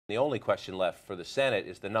The only question left for the Senate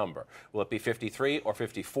is the number. Will it be 53 or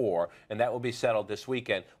 54? And that will be settled this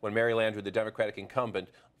weekend when Mary Landrieu, the Democratic incumbent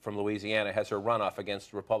from Louisiana, has her runoff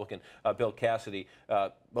against Republican Bill Cassidy.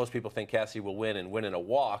 Most people think Cassidy will win and win in a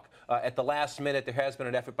walk. At the last minute, there has been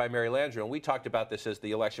an effort by Mary Landrieu, and we talked about this as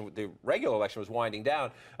the regular election was winding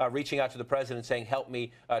down, reaching out to the president saying, help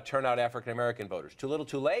me turn out African-American voters. Too little,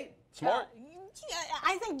 too late? Smart? Yeah,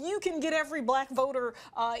 I think you can get every black voter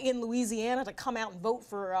in Louisiana to come out and vote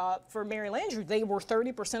for Mary Landrieu. They were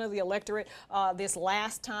 30% of the electorate this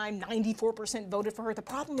last time. 94% voted for her. The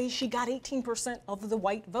problem is she got 18% of the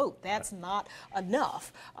white vote. That's not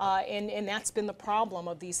enough, and that's been the problem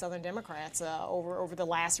of these Southern Democrats over the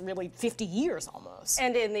last really 50 years almost.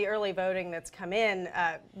 And in the early voting that's come in,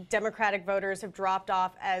 Democratic voters have dropped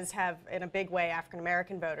off, as have in a big way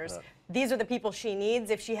African-American voters. These are the people she needs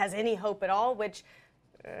if she has any hope at all, which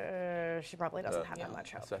she probably doesn't have that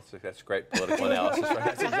much hope. That's great political analysis.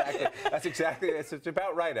 Right? That's exactly, it's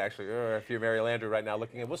about right, actually. If you're Mary Landrieu right now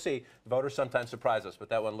looking at, we'll see. Voters sometimes surprise us, but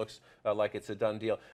that one looks like it's a done deal.